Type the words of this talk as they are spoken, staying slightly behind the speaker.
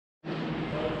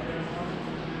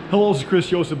Hello, this is Chris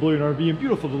Joseph, Bullyan RV in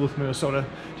beautiful Duluth, Minnesota.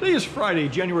 Today is Friday,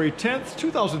 January 10th,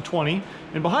 2020,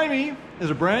 and behind me is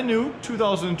a brand new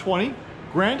 2020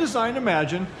 Grand Design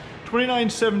Imagine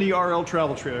 2970 RL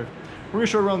travel trailer. We're going to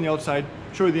show you around the outside,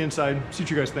 show you the inside, see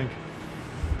what you guys think.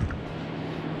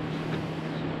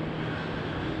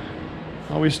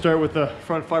 Always start with the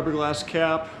front fiberglass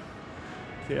cap,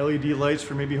 the LED lights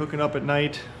for maybe hooking up at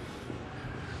night,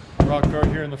 rock guard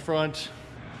here in the front,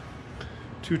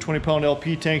 two 20-pound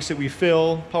LP tanks that we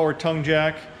fill, power tongue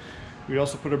jack. We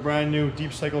also put a brand new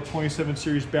Deep Cycle 27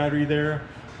 series battery there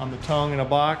on the tongue in a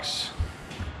box.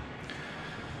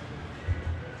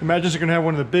 Imagines are going to have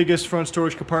one of the biggest front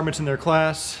storage compartments in their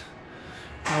class.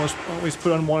 Always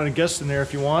put unwanted guests in there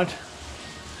if you want.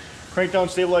 Crank down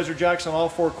stabilizer jacks on all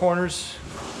four corners.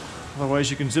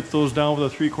 Otherwise you can zip those down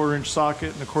with a 3/4 inch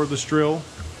socket and a cordless drill.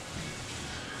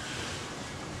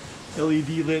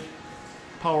 LED lit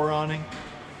power awning.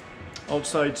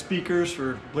 Outside speakers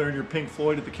for blaring your Pink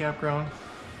Floyd at the campground.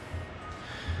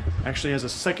 Actually has a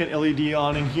second LED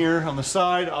awning here on the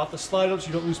side, off the slide out so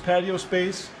you don't lose patio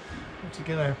space. Once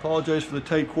again, I apologize for the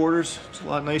tight quarters. It's a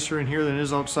lot nicer in here than it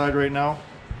is outside right now.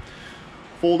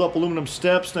 Fold up aluminum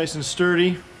steps, nice and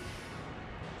sturdy.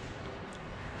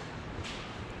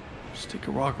 Just take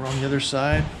a walk around the other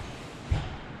side.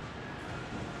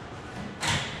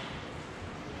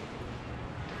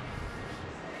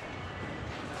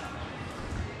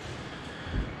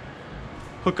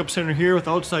 Hookup center here with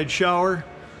outside shower,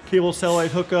 cable satellite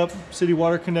hookup, city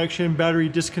water connection, battery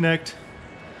disconnect.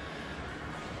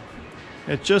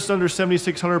 At just under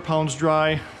 7,600 pounds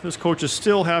dry, this coach is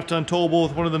still half-ton towable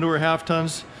with one of the newer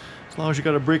half-tons, as long as you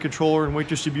got a brake controller and weight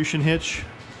distribution hitch.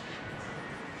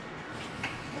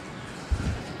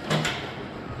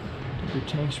 Your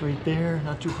tanks right there,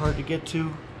 not too hard to get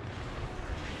to.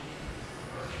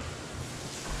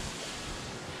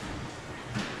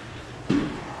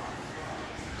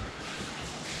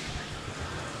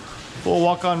 Full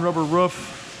walk-on rubber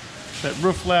roof, that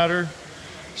roof ladder,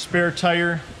 spare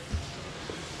tire,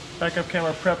 backup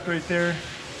camera prepped right there.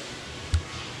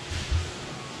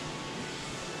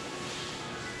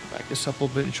 Back this up a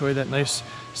little bit and show you that nice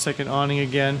second awning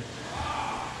again.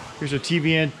 Here's a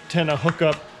TV antenna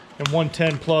hookup and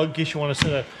 110 plug in case you want to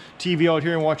set a TV out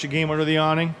here and watch a game under the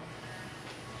awning.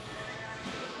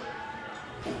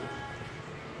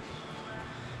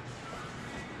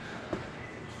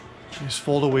 Nice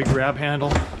fold-away grab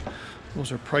handle.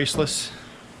 Those are priceless.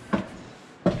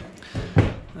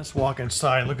 Let's walk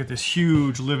inside. Look at this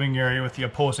huge living area with the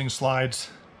opposing slides.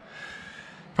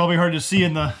 Probably hard to see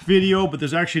in the video, but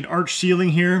there's actually an arch ceiling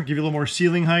here. Give you a little more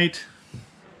ceiling height.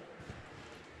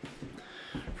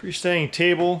 Freestanding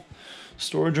table.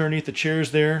 Storage underneath the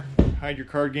chairs there. Hide your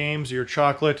card games or your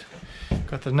chocolate.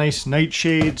 Got the nice night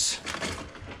shades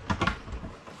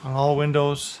on all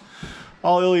windows.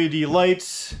 All LED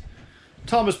lights.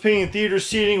 Thomas Paine theater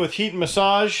seating with heat and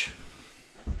massage.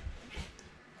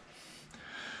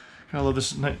 I love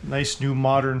this nice new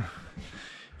modern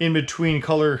in-between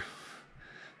color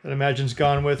that Imagine's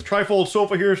gone with. Trifold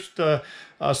sofa here to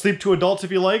sleep two adults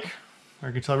if you like.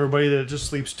 I can tell everybody that it just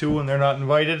sleeps two and they're not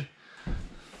invited.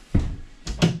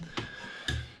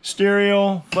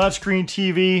 Stereo, flat screen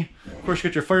TV. Of course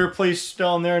you got your fireplace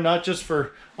down there, not just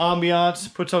for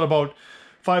ambiance. Puts out about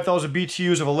 5,000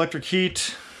 BTUs of electric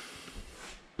heat.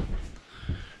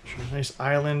 Nice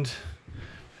island,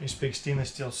 nice big stainless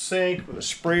steel sink with a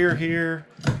sprayer here.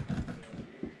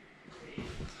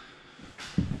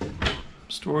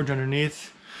 Storage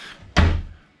underneath.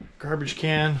 Garbage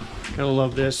can, gotta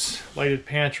love this. Lighted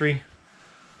pantry,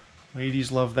 ladies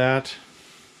love that.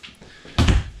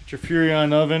 Got your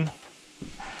Furrion oven,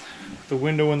 the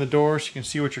window in the door so you can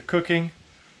see what you're cooking.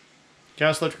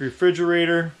 Gas electric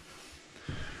refrigerator.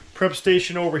 Prep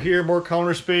station over here, more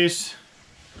counter space.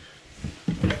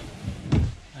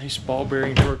 Nice ball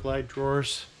bearing door glide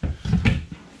drawers.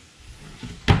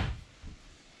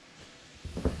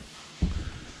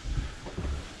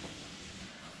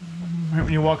 Right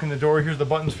when you walk in the door, here's the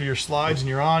buttons for your slides and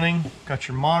your awning. Got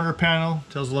your monitor panel,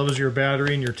 tells the levels of your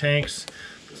battery and your tanks.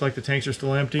 Looks like the tanks are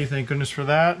still empty, thank goodness for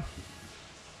that.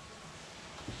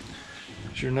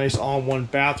 Here's your nice all-in-one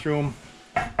bathroom.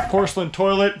 Porcelain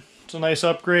toilet, it's a nice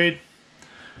upgrade.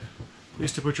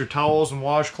 Place to put your towels and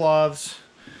washcloths.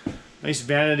 Nice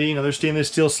vanity, another stainless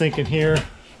steel sink in here.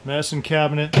 Medicine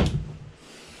cabinet. Look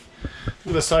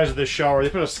at the size of this shower.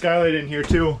 They put a skylight in here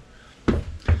too.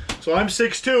 So I'm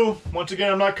 6'2". Once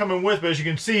again, I'm not coming with, but as you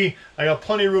can see, I got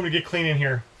plenty of room to get clean in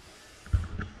here.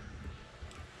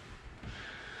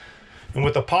 And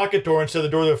with the pocket door instead of the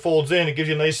door that folds in, it gives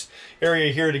you a nice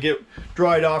area here to get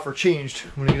dried off or changed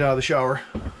when you get out of the shower.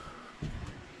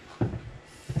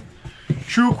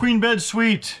 True queen bed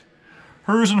suite.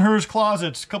 Hers and hers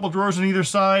closets. Couple drawers on either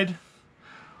side.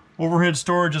 Overhead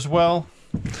storage as well.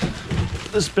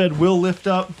 This bed will lift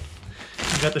up.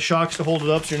 You got the shocks to hold it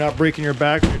up so you're not breaking your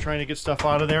back when you're trying to get stuff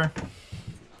out of there.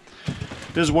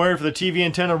 There's wire for the TV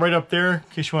antenna right up there in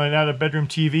case you want to add a bedroom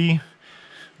TV.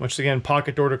 Once again,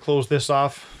 pocket door to close this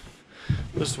off.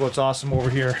 This is what's awesome over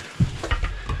here.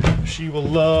 She will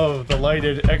love the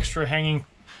lighted extra hanging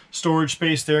storage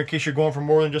space there in case you're going for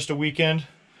more than just a weekend.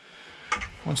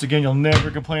 Once again, you'll never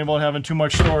complain about having too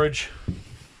much storage.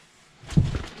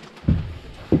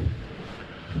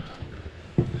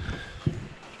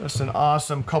 Just an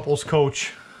awesome couples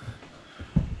coach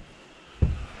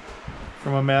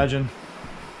from Imagine.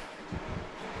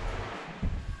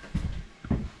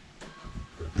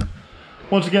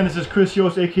 Once again, this is Chris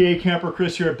Yost, aka Camper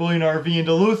Chris here at Bullyan RV in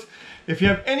Duluth. If you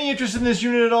have any interest in this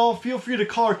unit at all, feel free to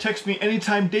call or text me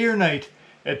anytime, day or night,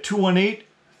 at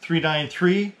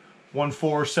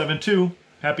 218-393-1472.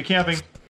 Happy camping.